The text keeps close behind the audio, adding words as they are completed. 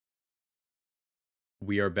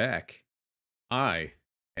we are back. I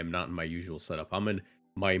am not in my usual setup. I'm in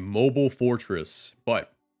my mobile fortress,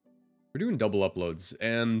 but we're doing double uploads,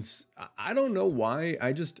 and I don't know why.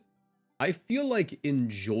 I feel like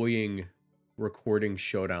enjoying recording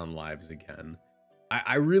Showdown lives again.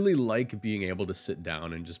 I really like being able to sit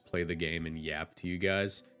down and just play the game and yap to you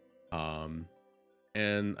guys. And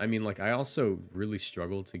I mean, like, I also really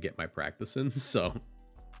struggle to get my practice in, so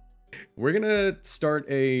we're gonna start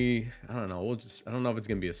I don't know, I don't know if it's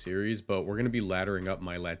gonna be a series, but we're gonna be laddering up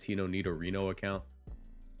my Latino Nidorino account.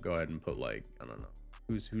 Go ahead and put, like, I don't know,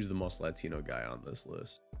 who's the most Latino guy on this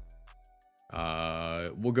list.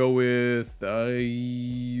 We'll go with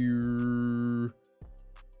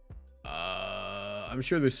I'm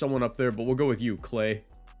sure there's someone up there, but we'll go with you, Clay.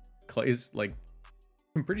 Clay's, like,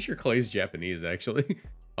 I'm pretty sure Clay's Japanese, actually.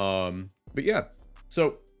 But yeah,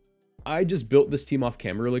 so I just built this team off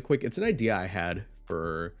camera really quick. It's an idea I had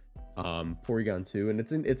for Porygon 2, and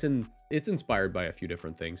it's inspired by a few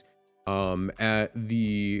different things. At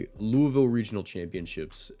the Louisville Regional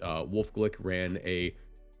Championships, Wolf Glick ran a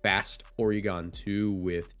fast Porygon 2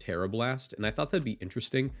 with Terra Blast, and I thought that'd be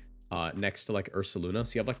interesting next to, like, Ursaluna.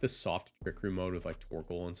 So you have, like, this soft Trick Room mode with, like,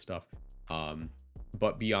 Torkoal and stuff.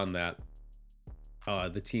 But beyond that,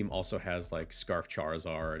 the team also has, like, Scarf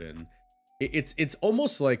Charizard, and it's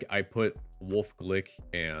almost like I put Wolf Glick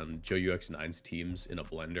and Joe UX9's teams in a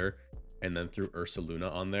blender and then threw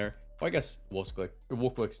Ursaluna on there. Well, I guess Wolf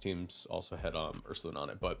Glick's teams also had Ursaluna on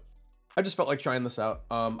it, but I just felt like trying this out.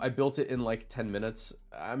 I built it in like 10 minutes.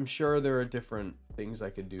 I'm sure there are different things I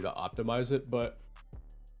could do to optimize it, but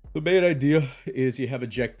the main idea is you have a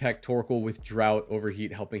Jetpack Torkoal with Drought,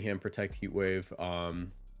 Overheat, Helping Hand, Protect, Heat Wave,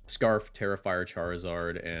 Scarf, Terrifier,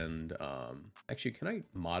 Charizard, and actually, can I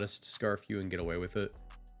Modest Scarf you and get away with it?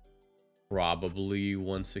 Probably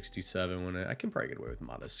 167. When I can probably get away with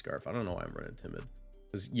Modest Scarf. I don't know why I'm running Timid.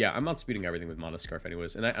 Because yeah, I'm outspeeding everything with Modest Scarf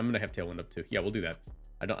anyways, and I'm gonna have Tailwind up too. Yeah, we'll do that.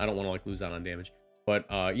 I don't want to, like, lose out on damage. But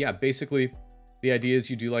yeah, basically the idea is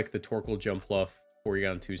you do, like, the Torkoal Jumpluff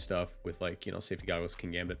Porygon 2 stuff with, like, you know, Safety Goggles,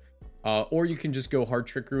 King Gambit. Or you can just go hard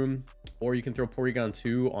Trick Room, or you can throw Porygon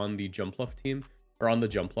 2 on the Jumpluff team, or on the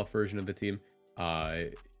Jumpluff version of the team,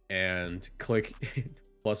 and click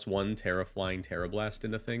 +1 Terra Flying Terra Blast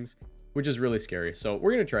into things, which is really scary. So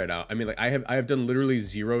we're gonna try it out. I mean, like, I have done literally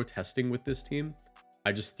 0 testing with this team.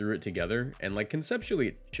 I just threw it together, and, like, conceptually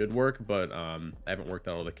it should work, but I haven't worked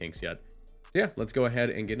out all the kinks yet. So yeah, let's go ahead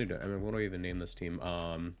and get into it. I mean, what do I even name this team?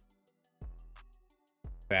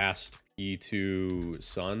 Fast P2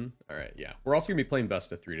 Sun. All right, yeah. We're also gonna be playing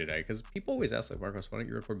best of 3 today, because people always ask, like, Marcos, why don't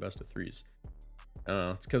you record best of 3s?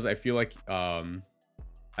 It's because I feel like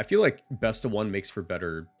best of 1 makes for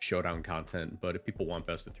better Showdown content, but if people want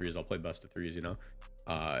best of 3s, I'll play best of 3s, you know.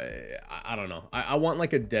 I don't know. I want,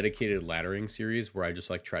 like, a dedicated laddering series where I just,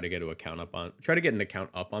 like, try to get an account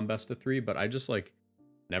up on best of 3, but I just, like,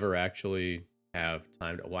 never actually have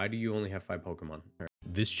time to. Why do you only have 5 Pokemon? All right.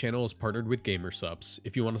 This channel is partnered with GamerSupps.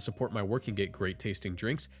 If you want to support my work and get great tasting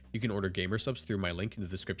drinks, you can order GamerSupps through my link in the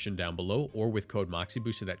description down below, or with code Moxie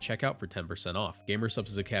boosted at checkout for 10% off. GamerSupps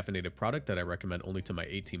is a caffeinated product that I recommend only to my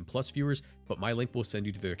 18+ viewers, but my link will send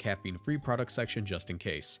you to their caffeine-free product section just in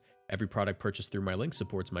case. Every product purchased through my link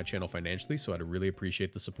supports my channel financially, so I'd really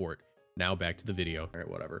appreciate the support. Now back to the video. All right,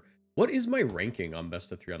 whatever. What is my ranking on best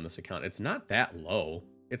of 3 on this account? It's not that low.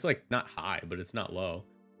 It's, like, not high, but it's not low.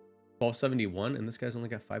 1271, and this guy's only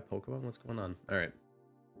got 5 Pokemon? What's going on? All right.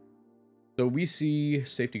 So we see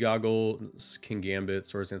Safety Goggles, King Gambit,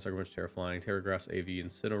 Swords Dance, Sucker Punch, Terra Flying, Terra Grass, AV,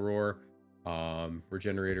 Incineroar,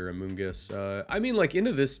 Regenerator, Amoonguss. I mean, like,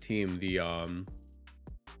 into this team, the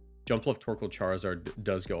Jumpluff Torkoal Charizard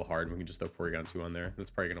does go hard. We can just throw Porygon 2 on there. That's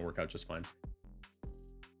probably going to work out just fine.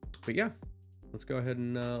 But yeah, let's go ahead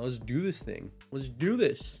and let's do this thing. Let's do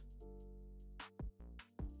this.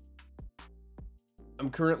 I'm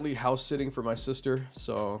currently house sitting for my sister,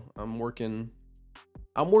 so I'm working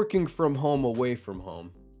from home away from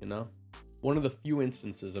home, you know? One of the few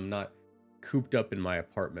instances I'm not cooped up in my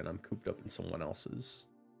apartment. I'm cooped up in someone else's.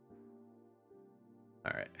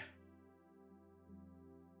 All right.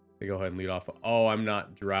 They go ahead and lead off. Oh, I'm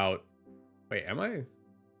not Drought. Wait, am I?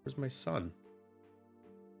 Where's my son?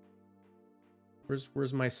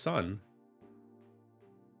 Where's my son?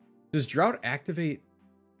 Does Drought activate?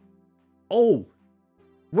 Oh,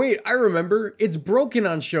 wait, I remember. It's broken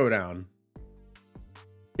on Showdown.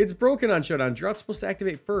 It's broken on Showdown. Drought's supposed to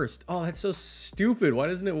activate first. Oh, that's so stupid. Why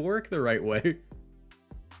doesn't it work the right way?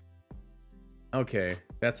 Okay,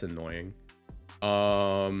 that's annoying.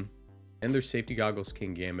 And their Safety Goggles,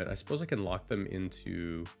 King Gambit. I suppose I can lock them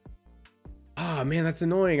into... Ah, man, that's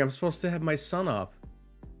annoying. I'm supposed to have my son up.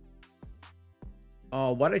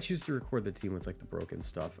 Oh, why'd I choose to record the team with like the broken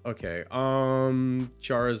stuff? Okay,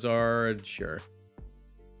 Charizard, sure.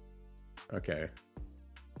 Okay.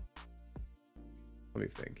 Let me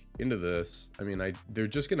think. Into this. I mean, they're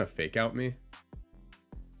just gonna fake out me.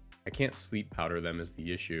 I can't sleep powder them is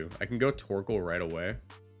the issue. I can go Torkoal right away.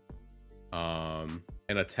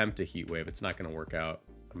 And attempt a heat wave. It's not gonna work out.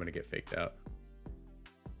 I'm gonna get faked out.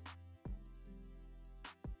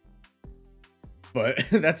 But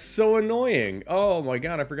that's so annoying. Oh my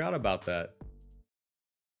god, I forgot about that.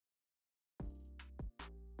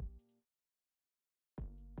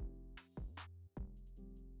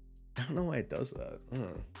 I don't know why it does that.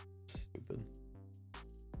 Stupid.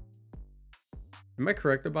 Am I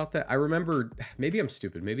correct about that? I remember, maybe I'm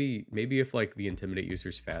stupid. Maybe if like the Intimidate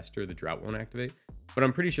user's faster, the Drought won't activate. But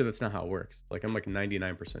I'm pretty sure that's not how it works. Like I'm like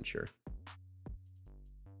 99% sure.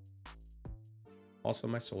 Also,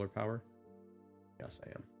 my solar power. Yes, I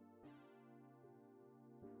am.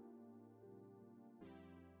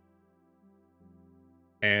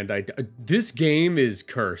 And this game is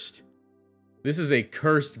cursed. This is a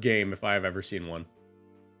cursed game if I have ever seen one.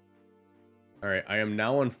 All right, I am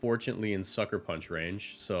now unfortunately in Sucker Punch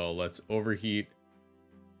range. So let's overheat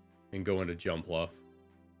and go into Jumpluff.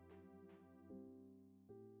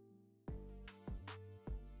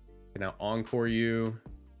 Okay, now Encore you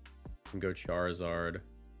and go Charizard.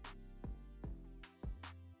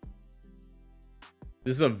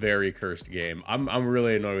 This is a very cursed game. I'm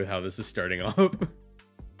really annoyed with how this is starting off.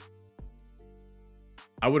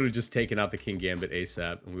 I would have just taken out the King Gambit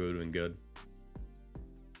ASAP and we would have been good.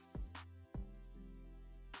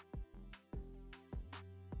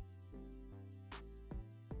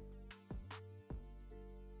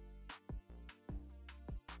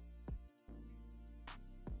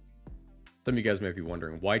 Some of you guys might be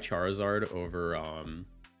wondering why Charizard over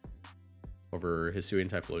Hisui and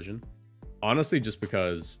Typhlosion. Honestly, just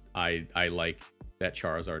because I like that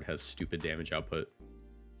Charizard has stupid damage output.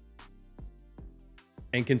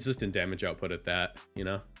 And consistent damage output at that, you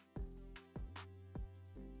know?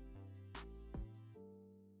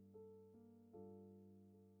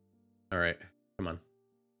 Alright, come on.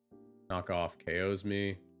 Knock off KOs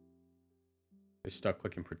me. They're stuck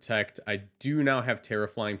clicking Protect. I do now have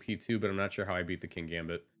Terraflying P2, but I'm not sure how I beat the King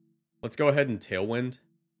Gambit. Let's go ahead and Tailwind.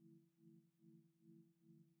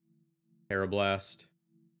 Aeroblast.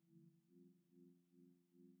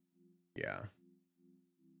 Yeah.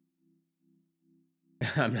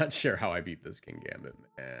 I'm not sure how I beat this King Gambit,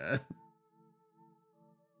 man.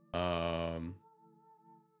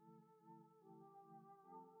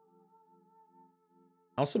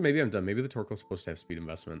 Also, maybe I'm done. Maybe the Torkoal's supposed to have speed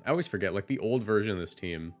investment. I always forget. Like, the old version of this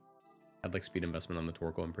team had, like, speed investment on the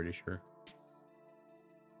Torkoal, I'm pretty sure.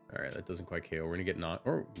 Alright, that doesn't quite KO. We're gonna get not...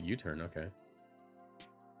 Or U-turn, okay.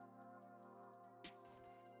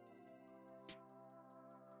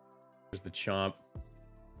 There's the Chomp.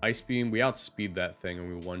 Ice Beam. We outspeed that thing and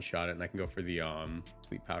we one-shot it. And I can go for the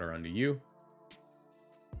Sleep Powder onto you.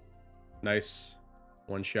 Nice.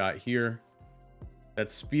 One shot here. That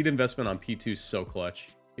speed investment on P2 is so clutch.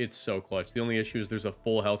 It's so clutch. The only issue is there's a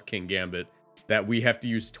full health King Gambit that we have to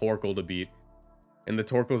use Torkoal to beat. And the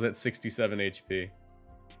Torkoal's at 67 HP.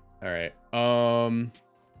 Alright.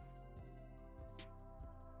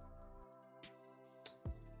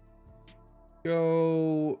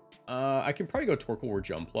 Go... I can probably go Torkoal where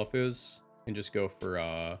Jumpluff is. And just go for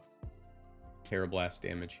Terrablast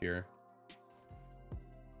damage here.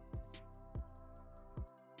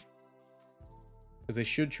 Because they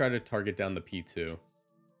should try to target down the P2.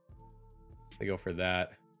 They go for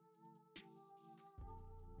that.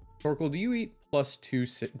 Torkoal, do you eat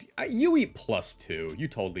 +2? You eat +2. You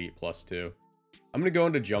totally eat +2. I'm going to go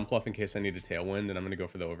into Jumpluff in case I need a Tailwind, and I'm going to go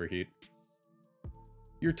for the Overheat.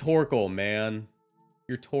 You're Torkoal, man.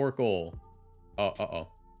 You're Torkoal. Oh, uh-oh.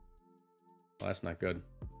 Well, that's not good.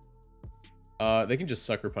 They can just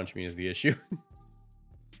Sucker Punch me is the issue.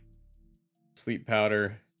 Sleep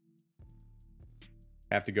Powder.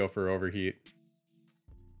 Have to go for Overheat.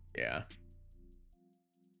 Yeah.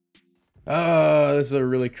 This is a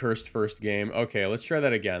really cursed first game. Okay, let's try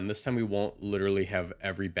that again. This time we won't literally have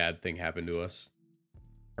every bad thing happen to us.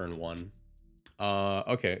 Turn 1.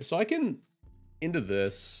 Okay, so I can... Into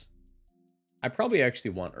this. I probably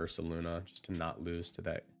actually want Ursaluna just to not lose to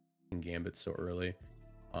that Gambit so early.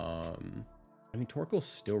 I mean, Torkoal's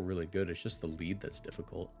still really good. It's just the lead that's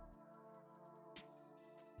difficult.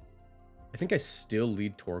 I think I still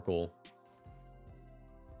lead Torkoal.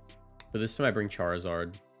 But this time I bring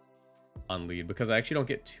Charizard on lead because I actually don't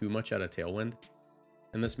get too much out of Tailwind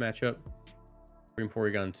in this matchup. Bring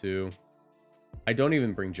Porygon 2. I don't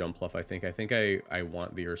even bring Jumpluff, I think. I think I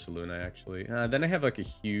want the Ursaluna, actually. Then I have, like, a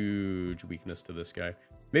huge weakness to this guy.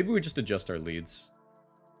 Maybe we just adjust our leads.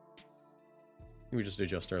 We just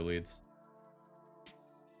adjust our leads.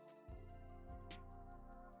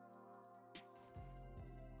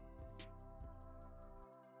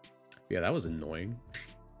 Yeah, that was annoying.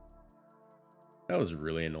 That was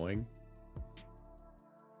really annoying.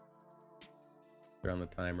 They're on the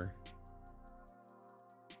timer.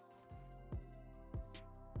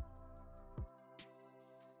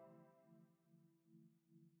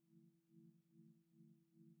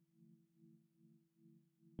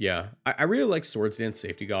 Yeah, I really like Swords Dance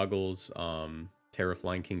Safety Goggles,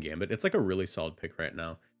 Terraflying King Gambit. It's like a really solid pick right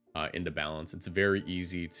now into balance. It's very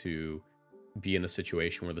easy to be in a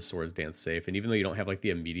situation where the Swords Dance safe, and even though you don't have like the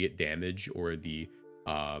immediate damage or the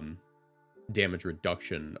damage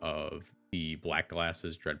reduction of the Black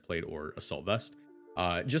Glasses, Dreadplate, or Assault Vest,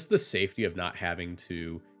 just the safety of not having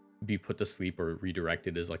to be put to sleep or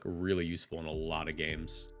redirected is like really useful in a lot of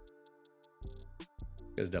games.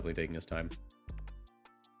 This guy's definitely taking his time.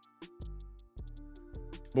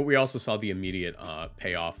 But we also saw the immediate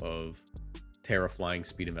payoff of Terraflying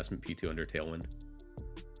Speed Investment P2 under Tailwind.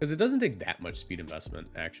 Because it doesn't take that much speed investment,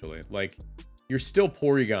 actually. Like, you're still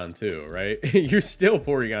Porygon too, right? You're still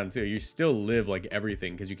Porygon too. You still live like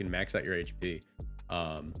everything because you can max out your HP.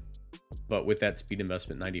 But with that speed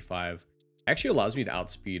investment 95, actually allows me to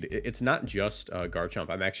outspeed. It's not just Garchomp.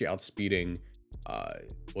 I'm actually outspeeding,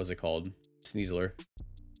 what's it called? Sneasler.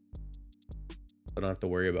 I don't have to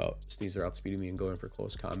worry about Sneasler outspeeding me and going for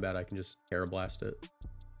close combat. I can just Terra Blast it.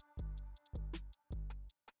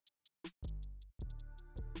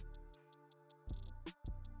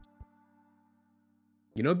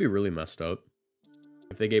 You know, it'd be really messed up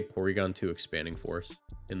if they gave Porygon 2 Expanding Force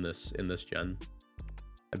in this gen.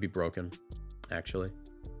 That'd be broken, actually.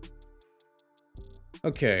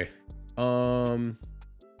 Okay. I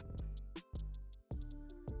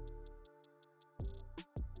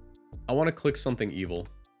want to click something evil.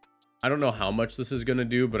 I don't know how much this is going to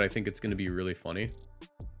do, but I think it's going to be really funny.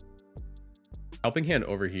 Helping Hand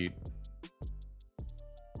Overheat.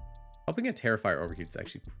 Helping Hand Terrifier Overheat is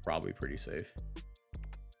actually probably pretty safe.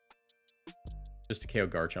 Just to KO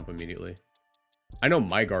Garchomp immediately. I know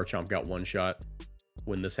my Garchomp got one shot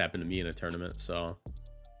when this happened to me in a tournament, so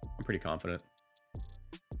I'm pretty confident.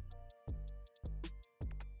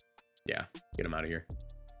 Yeah, get him out of here.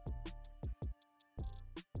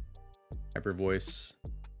 Hyper Voice.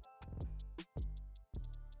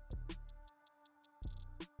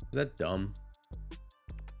 Is that dumb?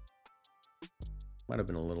 Might have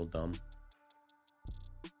been a little dumb.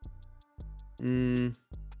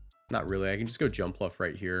 Not really. I can just go Jumpluff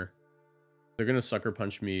right here. They're going to Sucker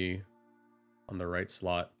Punch me on the right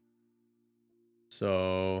slot.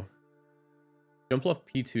 So Jumpluff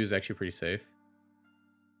P2 is actually pretty safe.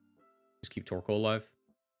 Just keep Torkoal alive.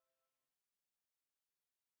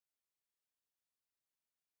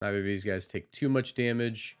 Neither of these guys take too much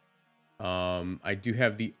damage. I do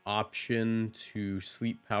have the option to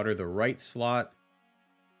Sleep Powder the right slot.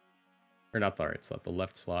 Or not the right slot, the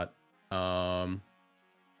left slot. I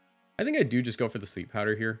think I do just go for the Sleep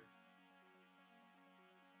Powder here.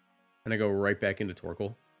 And I go right back into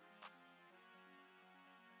Torkoal.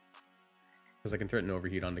 Because I can threaten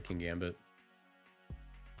Overheat onto King Gambit.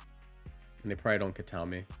 And they probably don't Katow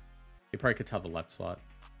me. They probably Katow the left slot.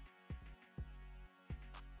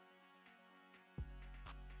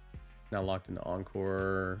 Now locked into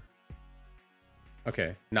Encore.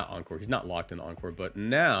 Okay, not Encore. He's not locked in Encore, but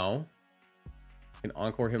now I can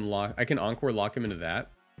Encore him lock. I can Encore lock him into that.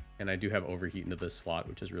 And I do have Overheat into this slot,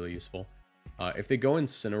 which is really useful. If they go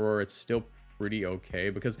Incineroar, it's still pretty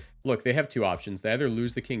okay. Because, look, they have two options. They either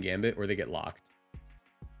lose the King Gambit or they get locked.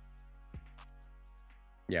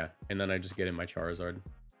 Yeah, and then I just get in my Charizard.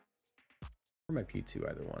 Or my P2,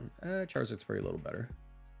 either one. Charizard's probably a little better.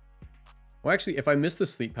 Well, actually, if I miss the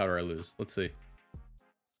Sleep Powder, I lose. Let's see.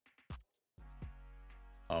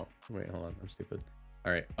 Oh, wait, hold on. I'm stupid.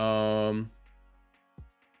 All right.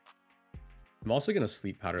 I'm also going to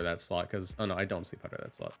Sleep Powder that slot because... Oh, no, I don't Sleep Powder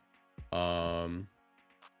that slot.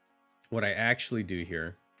 What I actually do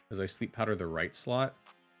here is I Sleep Powder the right slot.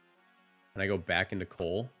 And I go back into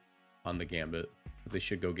Cole on the Gambit. Because they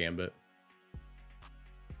should go Gambit.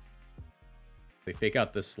 They fake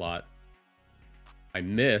out this slot. I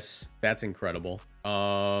miss. That's incredible.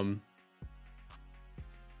 I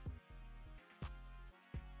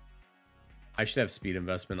should have speed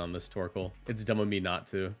investment on this Torkoal. It's dumb of me not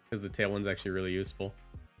to, because the Tailwind's actually really useful.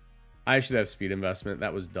 I should have speed investment.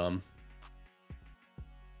 That was dumb.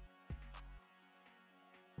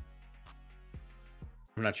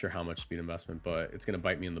 I'm not sure how much speed investment, but it's going to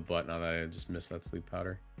bite me in the butt now that I just missed that sleep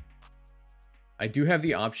powder. I do have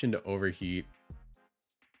the option to overheat.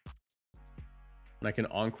 And I can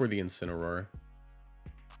encore the Incineroar.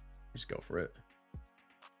 Just go for it.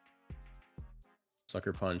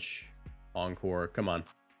 Sucker Punch. Encore. Come on.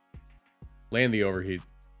 Land the overheat.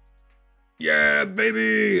 Yeah,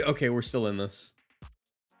 baby! Okay, we're still in this.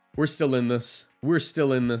 We're still in this. We're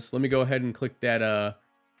still in this. Let me go ahead and click that,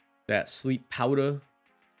 that sleep powder.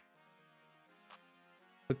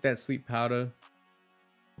 Click that sleep powder.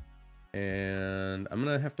 And I'm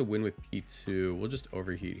gonna have to win with P2. We'll just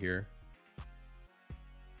overheat here.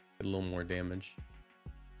 Get a little more damage.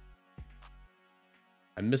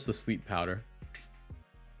 I missed the sleep powder.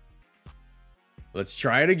 Let's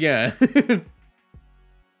try it again.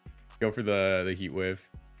 Go for the heat wave.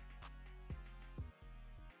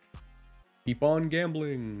 Keep on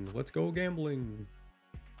gambling. Let's go gambling.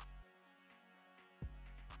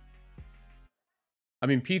 I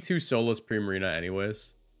mean, P2 Solace Primarina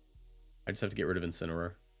anyways. I just have to get rid of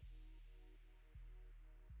Incineroar.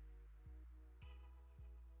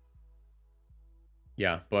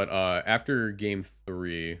 Yeah, but after game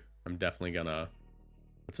 3, I'm definitely gonna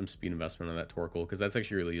put some speed investment on that Torkoal, because that's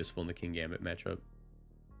actually really useful in the King Gambit matchup.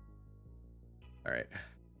 Alright.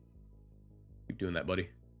 Keep doing that, buddy.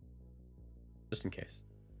 Just in case.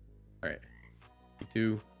 Alright.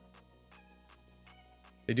 P2.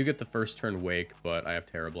 They do get the first turn Wake, but I have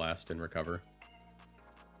Terra Blast and Recover.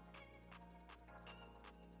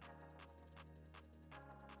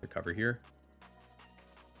 Recover here.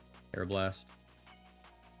 Terra Blast.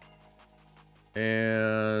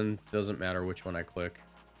 And doesn't matter which one I click.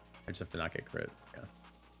 I just have to not get crit. Yeah.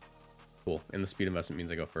 Cool. And the speed investment means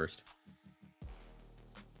I go first.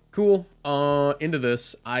 Cool. Into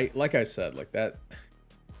this. Like I said, like that.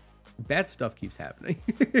 Bad stuff keeps happening.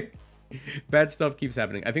 Bad stuff keeps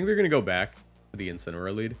happening. I think they're gonna go back to the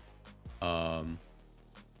Incineroar lead.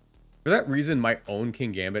 For that reason, my own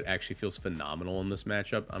King Gambit actually feels phenomenal in this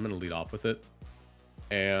matchup. I'm gonna lead off with it.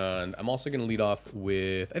 And I'm also going to lead off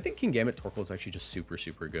with... I think King Gambit Torkoal is actually just super,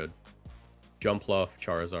 super good. Jumpluff,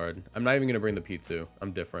 Charizard. I'm not even going to bring the P2.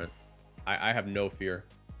 I'm different. I have no fear.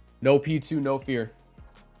 No P2, no fear.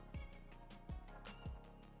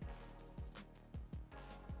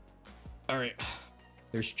 Alright.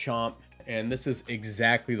 There's Chomp. And this is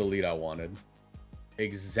exactly the lead I wanted.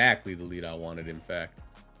 Exactly the lead I wanted, in fact.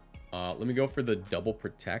 Let me go for the double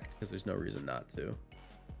Protect, because there's no reason not to.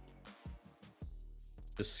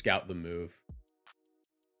 Just scout the move.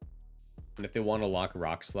 And if they want to lock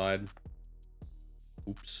Rock Slide,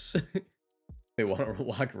 oops. They want to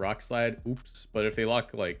lock Rock Slide, oops. But if they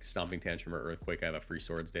lock like Stomping Tantrum or Earthquake, I have a free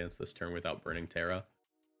Swords Dance this turn without burning Terra.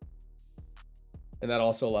 And that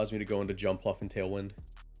also allows me to go into Jumpluff and Tailwind.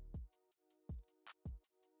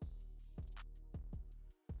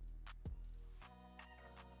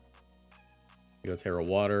 You go Terra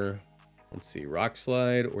Water. Let's see, Rock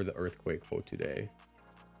Slide or the Earthquake for today.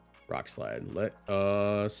 Rock Slide. Let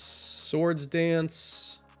Swords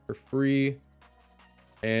Dance for free.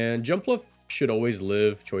 And Jumpluff should always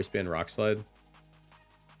live Choice Band Rock Slide.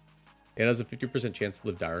 It has a 50% chance to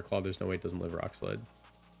live Dire Claw. There's no way it doesn't live Rock Slide.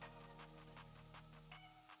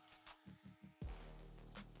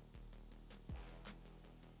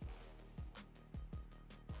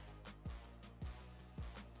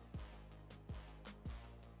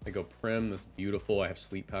 I go Prim, that's beautiful. I have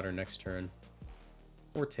Sleep Powder next turn.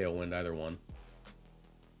 Or Tailwind, either one.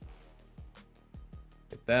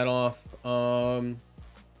 Get that off.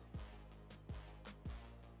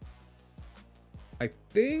 I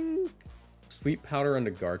think Sleep Powder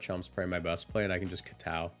onto Garchomp's probably my best play, and I can just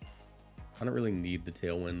Katow. I don't really need the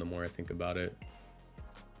Tailwind the more I think about it.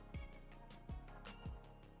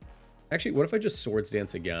 Actually, what if I just Swords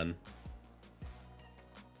Dance again?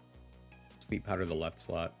 Sleep Powder the left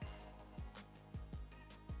slot.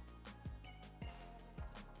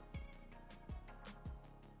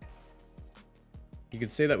 You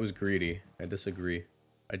could say that was greedy. I disagree.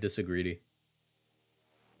 I disagree.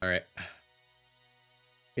 Alright.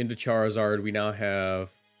 Into Charizard. We now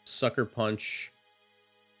have Sucker Punch.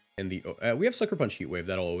 And the... we have Sucker Punch Heat Wave.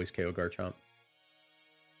 That'll always KO Garchomp.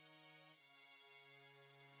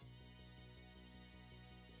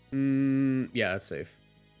 Yeah, that's safe.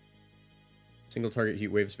 Single target Heat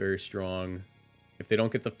Wave is very strong. If they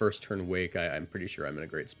don't get the first turn Wake, I'm pretty sure I'm in a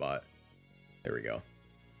great spot. There we go.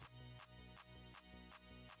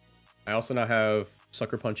 I also now have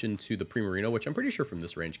Sucker Punch into the Primarina, which I'm pretty sure from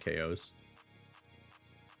this range KOs.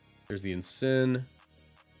 There's the Incin.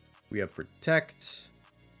 We have Protect.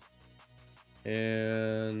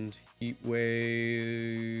 And Heat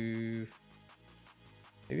Wave.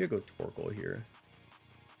 Maybe I go Torkoal here.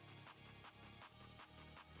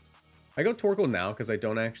 I go Torkoal now because I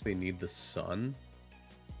don't actually need the sun.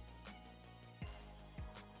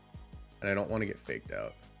 And I don't want to get faked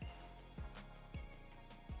out.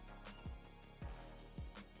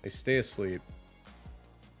 They stay asleep.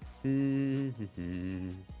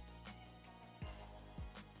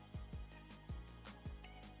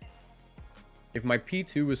 If my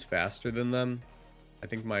P2 was faster than them, I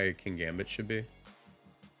think my King Gambit should be.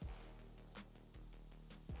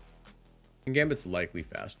 King Gambit's likely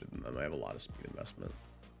faster than them. I have a lot of speed investment.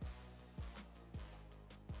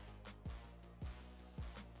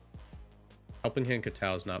 Helping Hand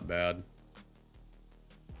Katao is not bad.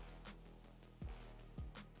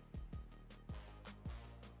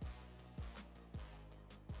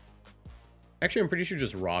 Actually, I'm pretty sure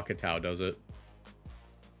just Raw Katao does it.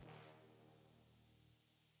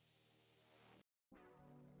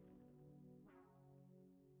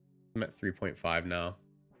 I'm at 3.5 now.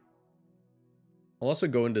 I'll also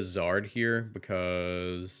go into Zard here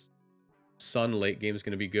because Sun late game is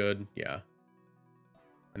going to be good. Yeah.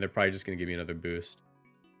 And they're probably just going to give me another boost.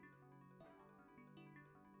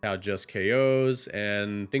 Now just KOs,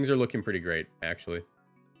 and things are looking pretty great, actually.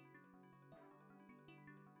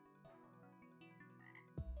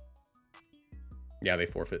 Yeah, they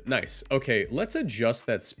forfeit. Nice. Okay, let's adjust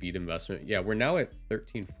that speed investment. Yeah, we're now at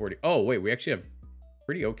 1340. Oh, wait, we actually have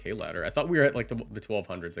pretty okay ladder. I thought we were at like the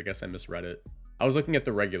 1200s. I guess I misread it. I was looking at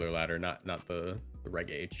the regular ladder, not the Reg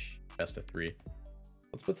H best of 3.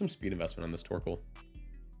 Let's put some speed investment on this Torkoal.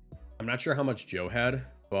 I'm not sure how much Joe had,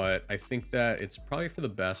 but I think that it's probably for the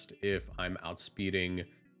best if I'm outspeeding.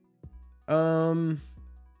 I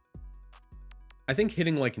think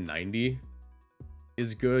hitting like 90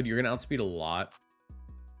 is good. You're gonna outspeed a lot.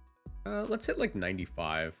 Let's hit like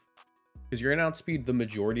 95 because you're gonna outspeed the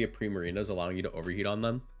majority of Primarinas, allowing you to overheat on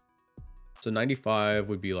them. So 95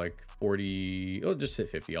 would be like 40. Oh, just hit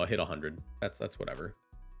 50. I'll hit 100. That's whatever.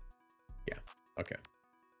 Yeah. Okay.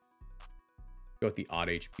 Go with the odd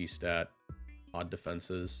HP stat, odd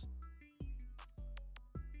defenses.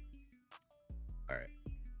 All right.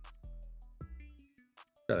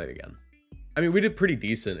 Try that again. I mean, we did pretty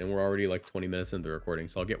decent, and we're already like 20 minutes into the recording,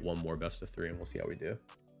 so I'll get one more best of 3, and we'll see how we do.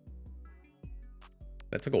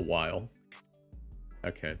 That took a while.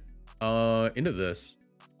 Okay. Into this.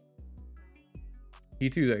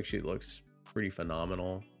 P2 actually looks pretty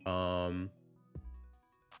phenomenal.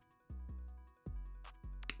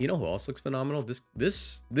 You know who else looks phenomenal? This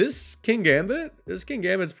King Gambit? This King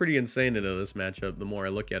Gambit's pretty insane into this matchup the more I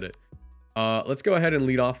look at it. Let's go ahead and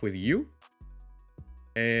lead off with you.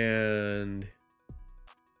 And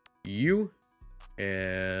you.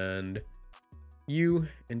 And you.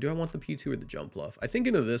 And do I want the P2 or the Jumpluff? I think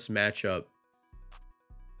into this matchup,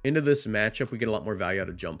 we get a lot more value out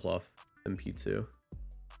of Jumpluff than P2.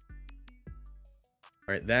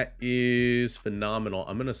 All right, that is phenomenal.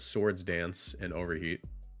 I'm going to Swords Dance and Overheat.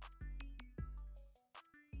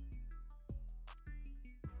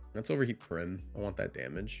 Let's Overheat Prim. I want that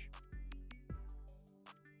damage.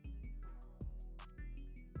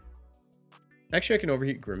 Actually, I can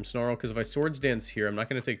Overheat Grimmsnarl because if I Swords Dance here, I'm not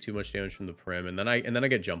going to take too much damage from the Prim, and then I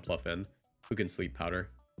get Jumpluff in, who can Sleep Powder.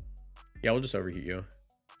 Yeah, we'll just Overheat you.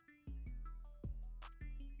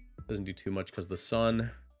 Doesn't do too much because the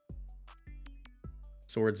Sun.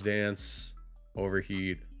 Swords Dance,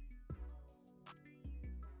 Overheat.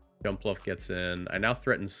 Jumpluff gets in. I now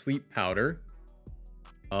threaten Sleep Powder.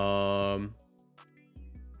 Honestly,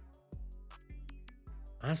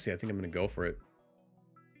 I think I'm going to go for it.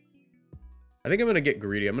 I think I'm going to get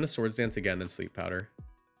greedy. I'm going to Swords Dance again and Sleep Powder.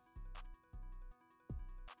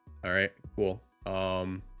 All right, cool.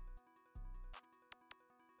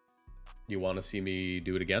 You want to see me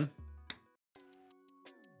do it again?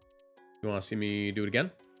 You want to see me do it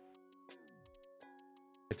again?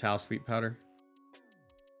 Katao Sleep Powder.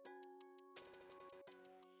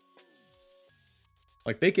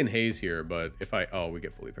 Like, they can haze here, but if I... Oh, we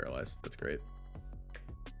get fully paralyzed. That's great.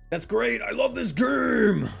 That's great! I love this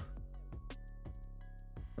game! I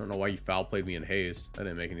don't know why you foul played me in hazed. That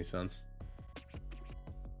didn't make any sense.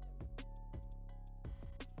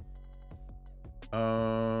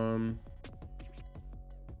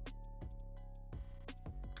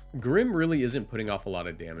 Grim really isn't putting off a lot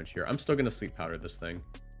of damage here. I'm still going to Sleep Powder this thing.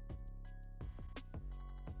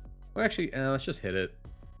 Well, actually, let's just hit it.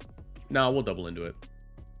 No, we'll double into it.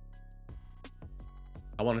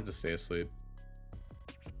 I want it to stay asleep.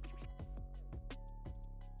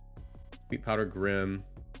 Sleep Powder Grim.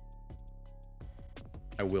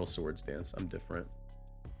 I will Swords Dance. I'm different.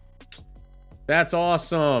 That's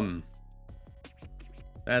awesome.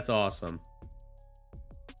 That's awesome.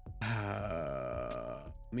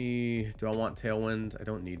 Do I want Tailwind? I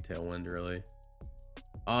don't need Tailwind, really.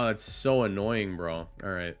 Oh, that's so annoying, bro. All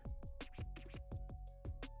right.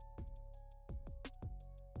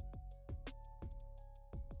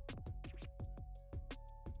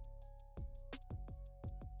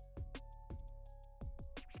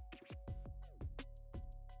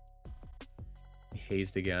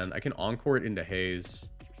 Hazed again. I can Encore it into Haze.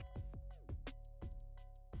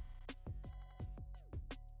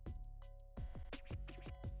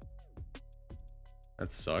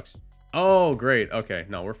 That sucks. Oh, great. Okay,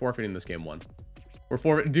 no, we're forfeiting this game 1. We're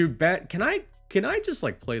forfeiting. Dude, can I just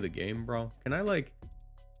like play the game, bro? Can I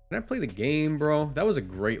play the game, bro? That was a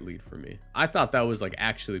great lead for me. I thought that was like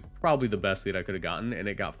actually probably the best lead I could have gotten, and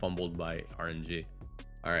it got fumbled by RNG.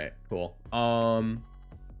 All right, cool.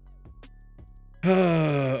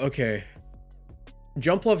 Okay.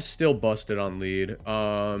 Jumpluff's still busted on lead.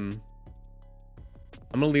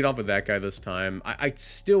 I'm gonna lead off with that guy this time. I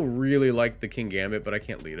still really like the King Gambit, but I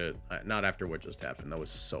can't lead it. Not after what just happened. That was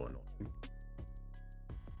so annoying.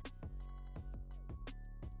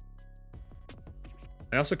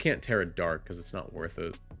 I also can't tear it dark because it's not worth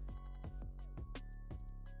it.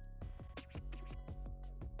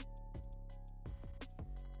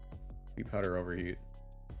 Deep powder overheat.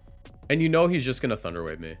 And you know he's just gonna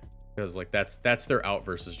Thunderwave me. Because like that's their out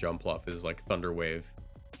versus Jumpluff is like Thunderwave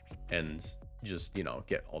and just, you know,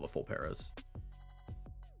 get all the full paras.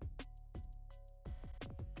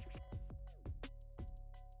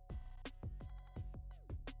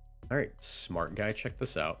 All right, smart guy, check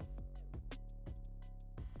this out.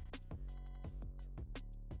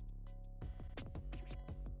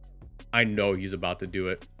 I know he's about to do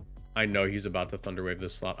it. I know he's about to Thunderwave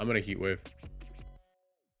this slot. I'm gonna Heat Wave.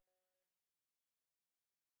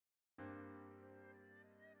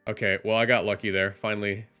 Okay, well, I got lucky there.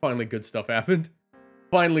 Finally good stuff happened.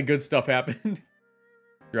 Finally good stuff happened.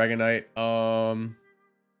 Dragonite,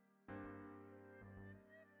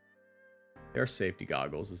 their safety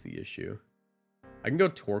goggles is the issue. I can go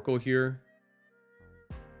Torkoal here.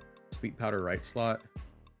 Sleep Powder right slot.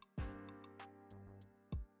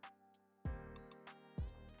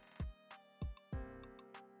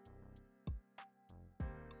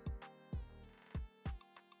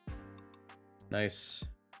 Nice.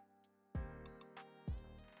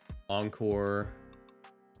 Encore.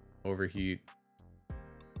 Overheat.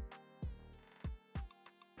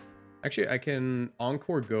 Actually, I can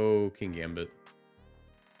Encore go King Gambit.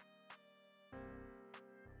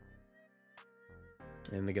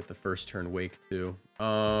 And they get the first turn Wake too.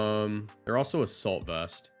 They're also Assault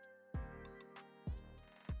Vest.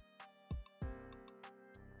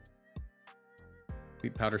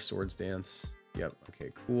 Sweet Powder Swords Dance. Yep,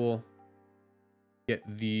 okay, cool. Get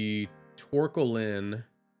the Torkoal in.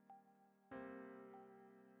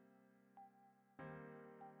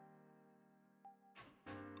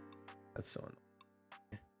 That's so annoying.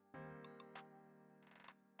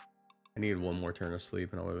 I needed one more turn of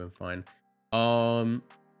sleep and I would have been fine.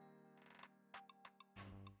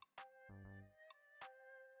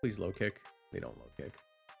 Please low kick. They don't low kick.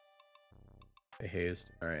 They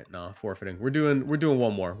hazed. All right, no, forfeiting. We're doing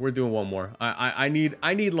one more. We're doing one more. I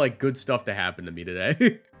need like good stuff to happen to me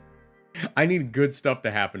today. I need good stuff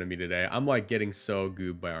to happen to me today. I'm like getting so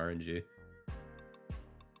goobed by RNG.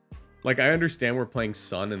 Like, I understand we're playing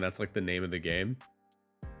Sun and that's like the name of the game.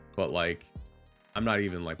 But like, I'm not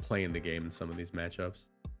even like playing the game in some of these matchups.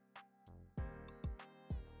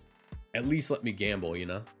 At least let me gamble, you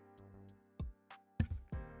know?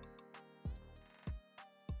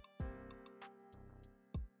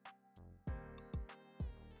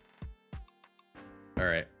 All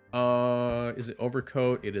right. Is it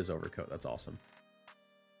Overcoat? It is Overcoat. That's awesome.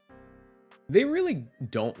 They really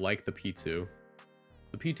don't like the P2.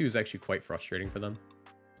 The P2 is actually quite frustrating for them.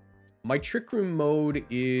 My Trick Room mode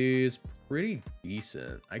is pretty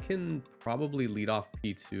decent. I can probably lead off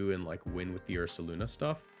P2 and like win with the Ursaluna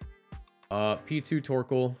stuff. P2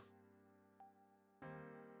 Torkoal.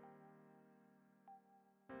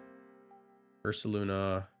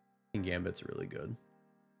 Ursaluna. King Gambit's really good.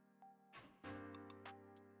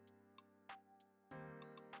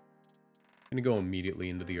 I'm gonna go immediately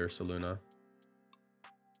into the Ursaluna.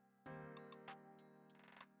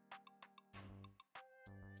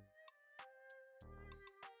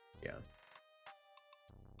 Yeah.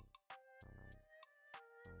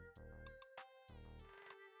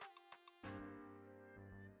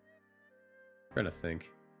 Trying to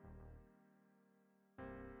think.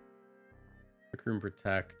 Trick Room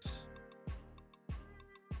Protect.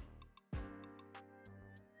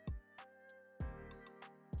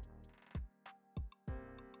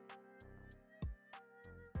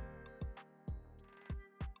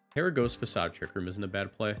 Terra Ghost Facade Trick Room isn't a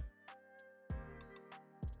bad play.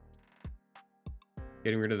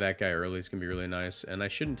 Getting rid of that guy early is going to be really nice. And I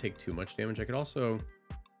shouldn't take too much damage. I could also...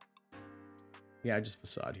 Yeah, just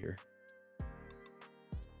Facade here.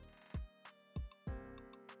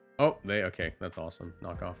 Oh, okay, that's awesome.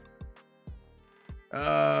 Knock off.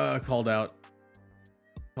 Called out.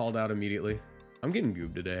 Called out immediately. I'm getting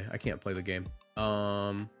goobed today. I can't play the game.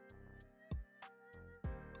 From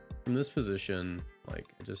this position, like,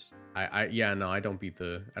 yeah, no, I don't beat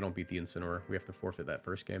the Incineroar. We have to forfeit that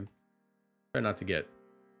first game. Try not to get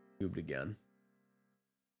goobed again.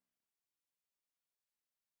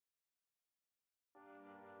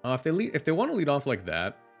 If they want to lead off like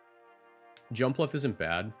that, Jumpluff isn't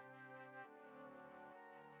bad.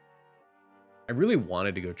 I really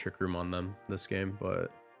wanted to go Trick Room on them this game,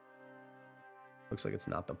 but looks like it's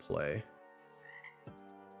not the play.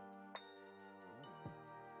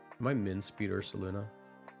 Am I min speed Ursaluna?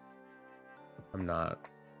 I'm not.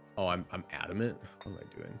 Oh, I'm adamant. What am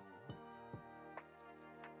I doing?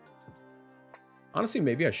 Honestly,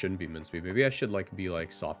 maybe I shouldn't be min speed. Maybe I should be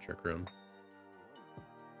soft Trick Room.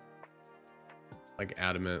 Like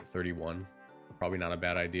adamant 31. Probably not a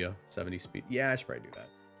bad idea. 70 speed. Yeah, I should probably do that.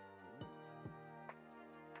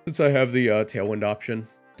 Since I have the Tailwind option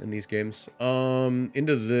in these games.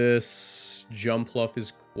 Into this, Jumpluff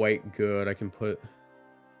is quite good. I can put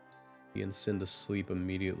the Incin to sleep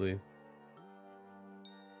immediately.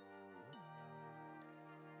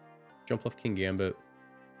 Jumpluff King Gambit.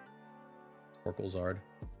 Torkoal Zard.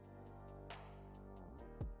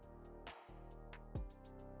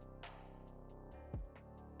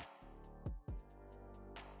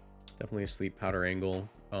 Definitely a Sleep Powder angle.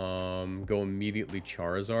 Go immediately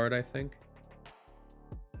Charizard, I think.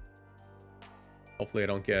 Hopefully I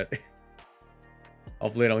don't get...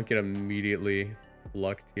 Hopefully I don't get immediately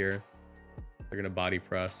lucked here. They're going to body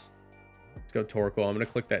press. Let's go Torkoal. I'm going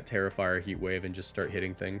to click that Terrafire Heat Wave and just start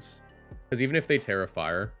hitting things. Because even if they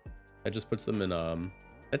Terrafire, that just puts them in...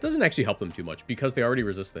 That doesn't actually help them too much because they already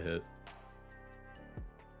resist the hit.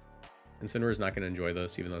 Incineroar is not going to enjoy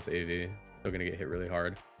this, even though it's AV. They're going to get hit really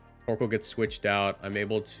hard. Torkoal gets switched out. I'm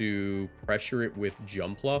able to pressure it with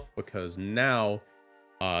Jumpluff because now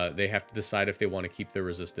they have to decide if they want to keep their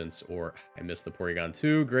resistance or... I missed the Porygon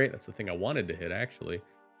 2. Great. That's the thing I wanted to hit, actually.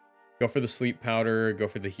 Go for the Sleep Powder. Go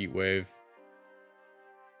for the Heat Wave.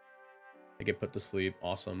 I get put to sleep.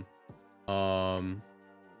 Awesome. Oh,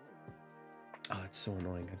 that's so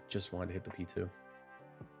annoying. I just wanted to hit the P2.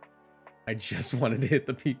 I just wanted to hit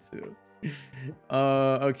the P2.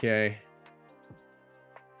 Okay.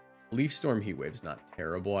 Leaf Storm Heat Wave's not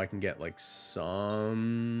terrible. I can get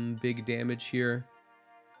some big damage here.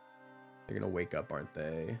 They're gonna wake up, aren't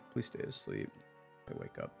they? Please stay asleep. They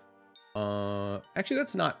wake up. Actually,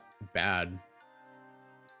 that's not bad.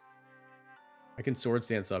 I can Swords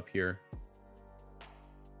Dance up here.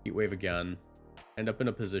 Heat Wave again. End up in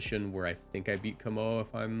a position where I think I beat Kamo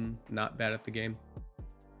if I'm not bad at the game.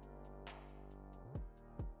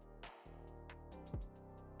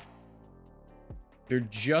 They're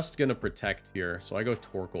just going to protect here. So I go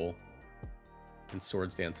Torkoal and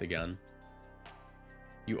Swords Dance again.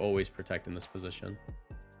 You always protect in this position.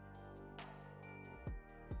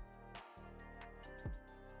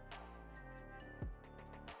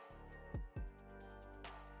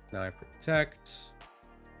 Now I protect.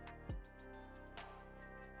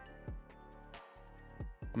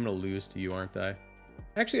 I'm going to lose to you, aren't I?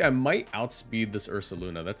 Actually, I might outspeed this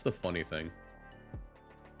Ursaluna. That's the funny thing.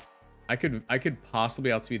 I could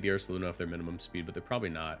possibly outspeed the Ursaluna if they're minimum speed, but they're probably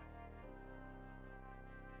not.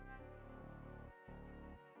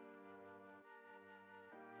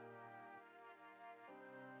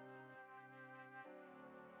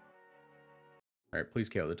 Alright, please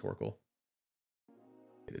KO the Torkoal.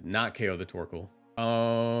 I did not KO the Torkoal.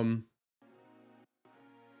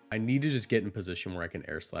 I need to just get in position where I can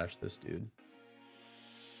Air Slash this dude.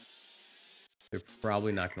 They're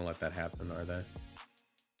probably not going to let that happen, are they?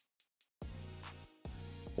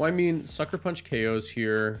 Well, I mean, Sucker Punch KOs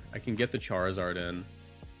here. I can get the Charizard in.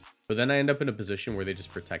 But then I end up in a position where they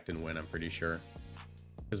just protect and win, I'm pretty sure.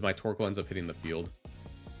 Because my Torkoal ends up hitting the field.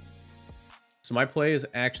 So my play is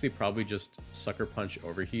actually probably just Sucker Punch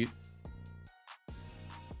Overheat.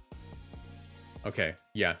 Okay,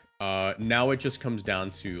 yeah. Now it just comes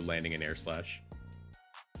down to landing an Air Slash.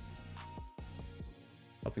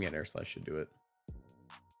 Helping an Air Slash should do it.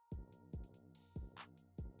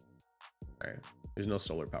 Alright. There's no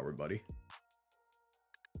solar power, buddy.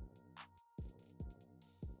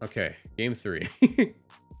 Okay, game 3.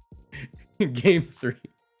 Game 3.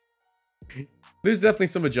 There's definitely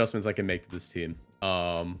some adjustments I can make to this team.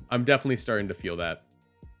 I'm definitely starting to feel that.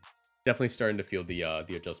 definitely starting to feel the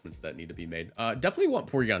adjustments that need to be made. Definitely want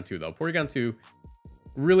Porygon 2 though. Porygon 2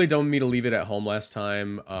 really don't need to leave it at home last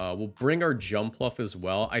time. We'll bring our Jumpluff as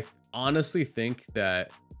well. I honestly think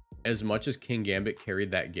that as much as King Gambit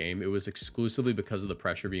carried that game, it was exclusively because of the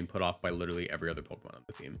pressure being put off by literally every other Pokemon on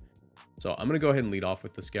the team. So I'm going to go ahead and lead off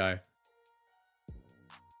with this guy.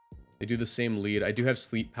 They do the same lead. I do have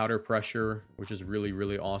Sleep Powder pressure, which is really,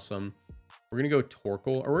 really awesome. We're going to go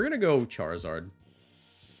Torkoal, or we're going to go Charizard.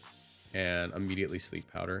 And immediately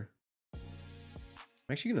Sleep Powder. I'm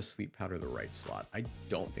actually going to Sleep Powder the right slot. I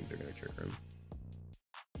don't think they're going to Trick Room.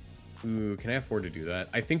 Ooh, can I afford to do that?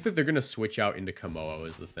 I think that they're going to switch out into Komodo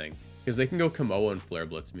is the thing. Because they can go Komodo and Flare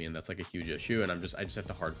Blitz me, and that's like a huge issue, and I just have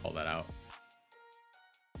to hard call that out.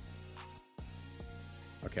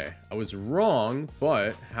 Okay, I was wrong,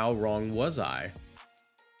 but how wrong was I?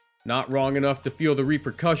 Not wrong enough to feel the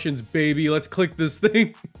repercussions, baby. Let's click this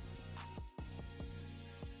thing.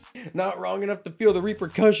 Not wrong enough to feel the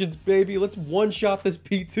repercussions, baby. Let's one-shot this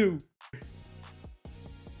P2.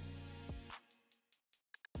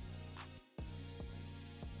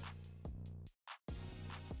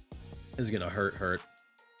 This is gonna hurt.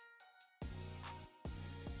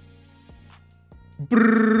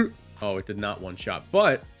 Brrr. Oh, it did not one-shot,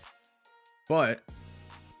 but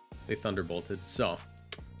they Thunderbolted. So,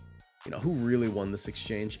 you know, who really won this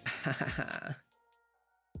exchange?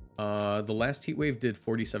 The last Heat Wave did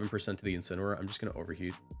 47% to the Incineroar. I'm just gonna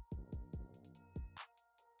Overheat.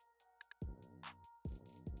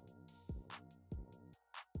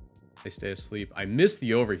 They stay asleep. I missed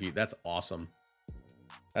the Overheat. That's awesome.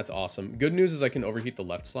 That's awesome. Good news is I can Overheat the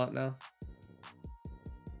left slot now.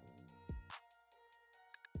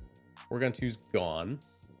 Porygon 2's gone.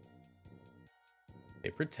 They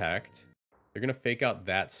protect. They're going to fake out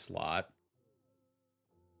that slot.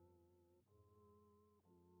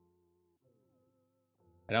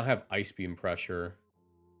 I now have Ice Beam pressure.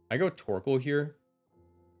 I go Torkoal here.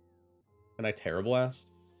 Can I Terra Blast?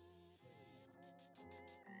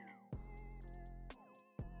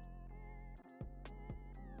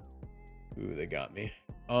 Ooh, they got me.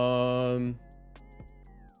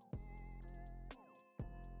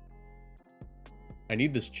 I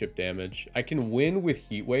need this chip damage. I can win with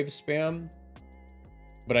Heat Wave spam,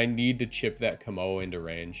 but I need to chip that Komodo into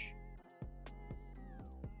range.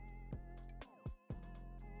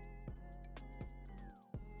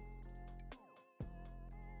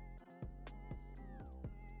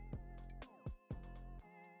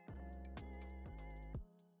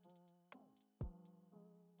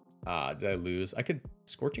 Ah, did I lose? I could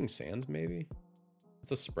Scorching Sands, maybe?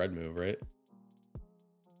 It's a spread move, right?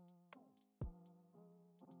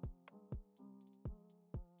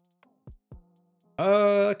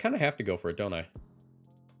 Kind of have to go for it, don't I?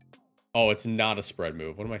 Oh, it's not a spread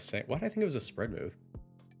move. What am I saying? Why did I think it was a spread move?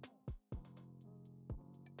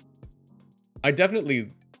 I definitely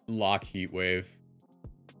lock Heat Wave.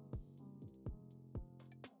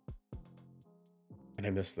 And I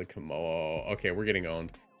missed the Komodo. Okay, we're getting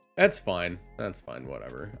owned. That's fine. That's fine,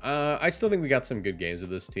 whatever. I still think we got some good games with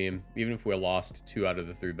this team. Even if we lost 2 out of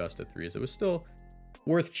the 3 best of 3s, it was still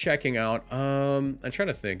worth checking out. I'm trying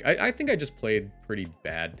to think. I think I just played pretty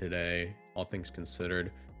bad today, all things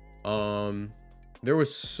considered. There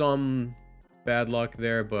was some bad luck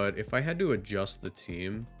there, but if I had to adjust the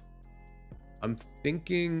team, I'm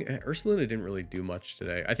thinking Ursaluna didn't really do much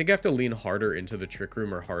today. I think I have to lean harder into the Trick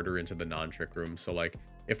Room or harder into the non-Trick Room. So like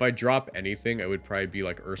if I drop anything, it would probably be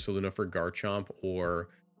like Ursaluna for Garchomp or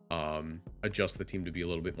adjust the team to be a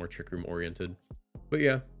little bit more Trick Room oriented. But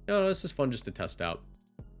yeah, no, this is fun just to test out.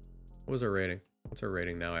 What was our rating? What's our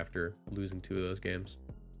rating now after losing 2 of those games?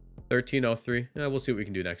 1303. Yeah, we'll see what we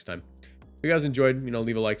can do next time. If you guys enjoyed, you know,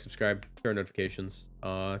 leave a like, subscribe, turn notifications.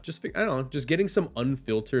 I don't know, just getting some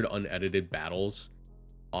unfiltered, unedited battles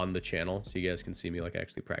on the channel so you guys can see me like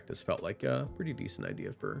actually practice felt like a pretty decent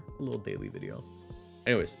idea for a little daily video.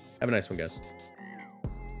 Anyways, have a nice one, guys.